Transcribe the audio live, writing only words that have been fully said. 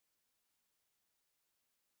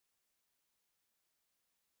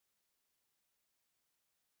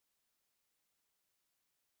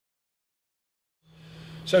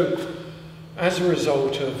So, as a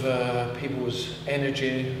result of people's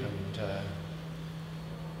energy and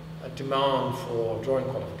a demand for drawing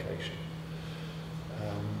qualification,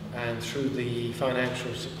 and through the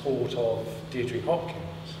financial support of Deirdre Hopkins,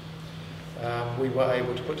 we were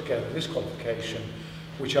able to put together this qualification,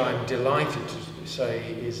 which I'm delighted to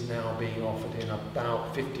say is now being offered in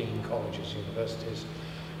about 15 colleges, universities,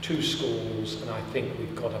 2 schools, and I think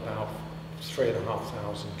we've got about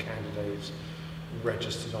 3,500 candidates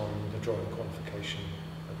registered on the drawing qualification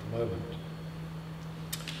at the moment.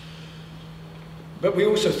 But we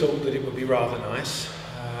also thought that it would be rather nice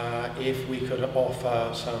if we could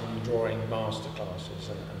offer some drawing masterclasses,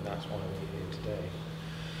 and that's why we're here today.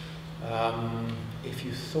 If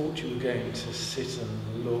you thought you were going to sit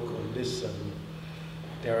and look or listen,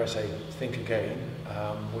 dare I say, think again,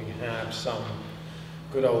 we have some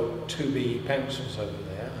good old 2B pencils over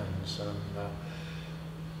there and some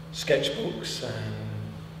sketchbooks and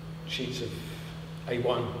sheets of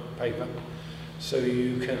A1 paper, so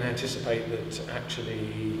you can anticipate that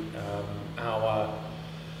actually I'll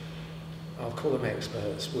call them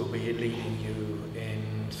experts, will be leading you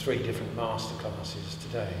in 3 different masterclasses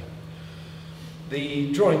today.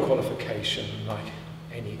 The drawing qualification, like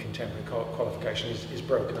any contemporary qualification, is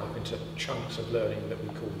broken up into chunks of learning that we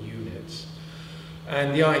call units.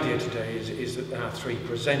 And the idea today is that our 3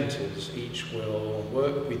 presenters each will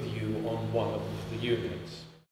work with you on one of the units.